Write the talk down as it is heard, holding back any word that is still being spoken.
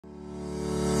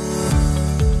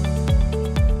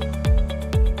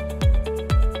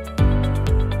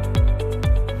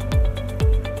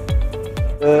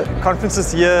The conference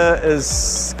this year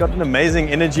has got an amazing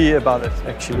energy about it,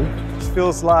 actually. It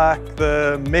feels like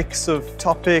the mix of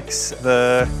topics,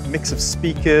 the mix of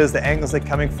speakers, the angles they're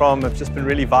coming from have just been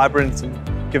really vibrant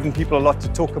and given people a lot to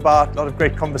talk about, a lot of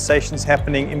great conversations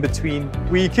happening in between.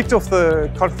 We kicked off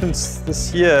the conference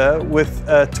this year with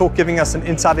a talk giving us an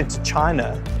insight into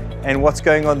China and what's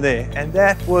going on there. And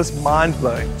that was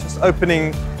mind-blowing, just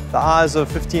opening the eyes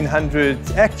of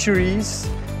 1,500 actuaries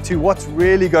to what's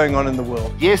really going on in the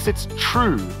world. Yes, it's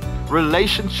true.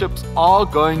 Relationships are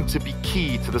going to be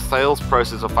key to the sales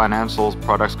process of financial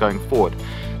products going forward.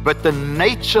 But the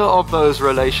nature of those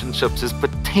relationships is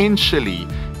potentially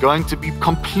going to be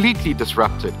completely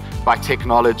disrupted by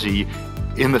technology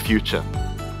in the future.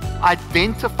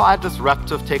 Identify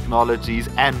disruptive technologies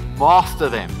and master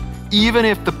them, even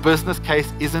if the business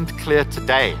case isn't clear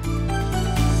today.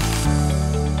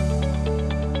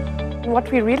 What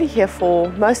we're really here for,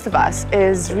 most of us,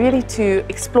 is really to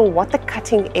explore what the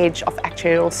cutting edge of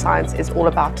actuarial science is all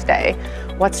about today.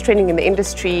 What's trending in the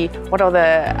industry, what are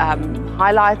the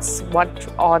highlights,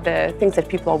 what are the things that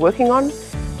people are working on.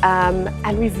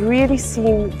 And we've really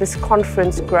seen this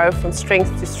conference grow from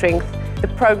strength to strength. The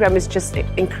program is just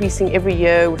increasing every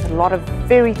year with a lot of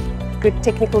very good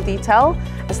technical detail,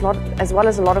 as well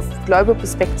as a lot of global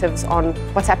perspectives on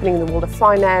what's happening in the world of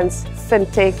finance,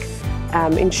 fintech,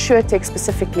 insurtech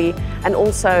specifically, and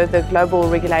also the global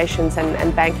regulations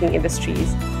and banking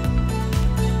industries.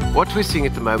 What we're seeing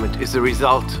at the moment is the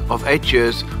result of 8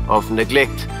 years of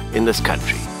neglect in this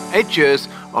country. 8 years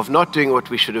of not doing what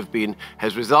we should have been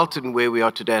has resulted in where we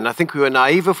are today. And I think we were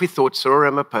naive if we thought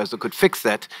Cyril Ramaphosa could fix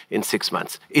that in 6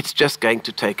 months. It's just going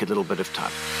to take a little bit of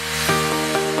time.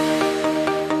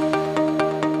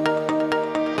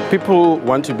 People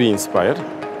want to be inspired.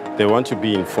 They want to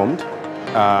be informed.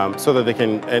 So that they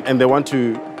can, and they want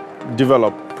to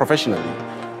develop professionally.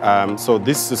 So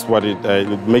this is what it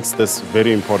makes this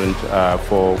very important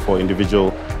for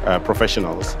individual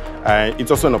professionals.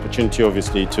 It's also an opportunity,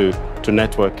 obviously, to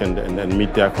network and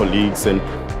meet their colleagues. And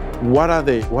what are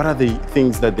the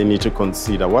things that they need to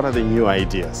consider? What are the new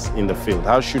ideas in the field?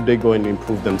 How should they go and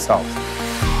improve themselves?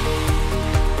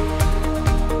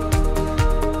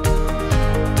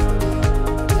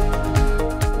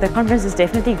 The conference has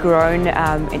definitely grown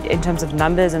in terms of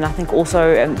numbers, and I think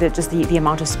also just the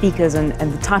amount of speakers and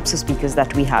the types of speakers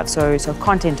that we have. So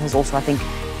content has also, I think,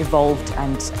 evolved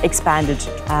and expanded.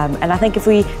 And I think if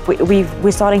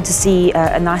we're starting to see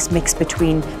a nice mix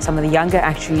between some of the younger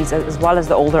actuaries as well as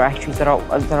the older actuaries that are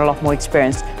a lot more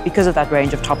experienced because of that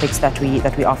range of topics that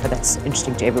we offer that's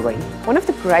interesting to everybody. One of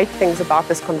the great things about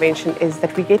this convention is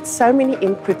that we get so many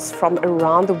inputs from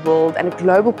around the world and a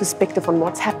global perspective on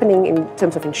what's happening in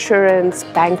terms of insurance,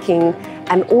 banking,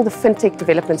 and all the fintech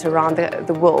developments around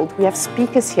the world. We have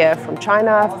speakers here from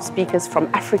China, speakers from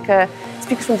Africa,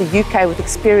 speakers from the UK with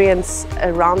experience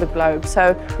around the globe.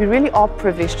 So we really are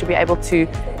privileged to be able to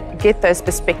get those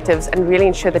perspectives and really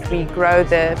ensure that we grow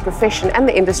the profession and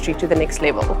the industry to the next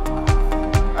level.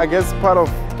 I guess part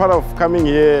of coming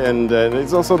here, and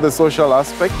it's also the social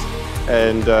aspect.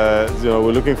 And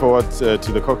we're looking forward to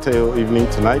the cocktail evening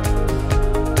tonight.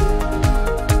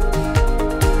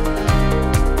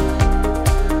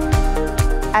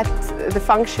 At the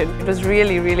function, it was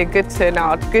really, really good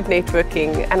turnout, good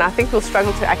networking, and I think we'll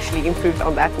struggle to actually improve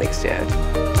on that next year.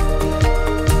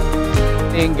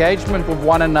 The engagement with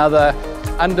one another,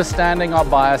 understanding our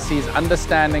biases,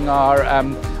 understanding our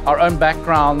own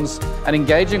backgrounds, and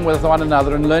engaging with one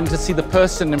another and learn to see the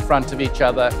person in front of each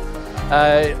other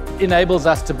enables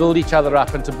us to build each other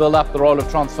up and to build up the role of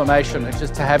transformation, and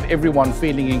just to have everyone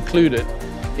feeling included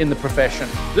in the profession.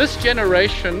 This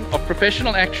generation of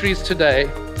professional actuaries today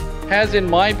has, in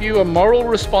my view, a moral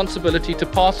responsibility to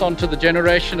pass on to the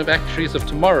generation of actuaries of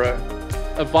tomorrow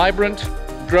a vibrant,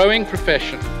 growing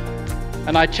profession.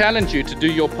 And I challenge you to do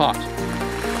your part.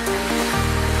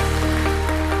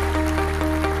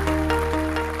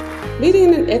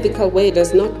 Leading in an ethical way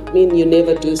does not mean you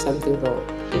never do something wrong.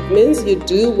 It means you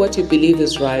do what you believe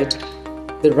is right,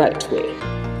 the right way.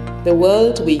 The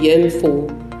world we yearn for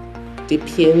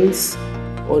depends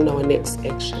on our next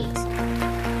actions.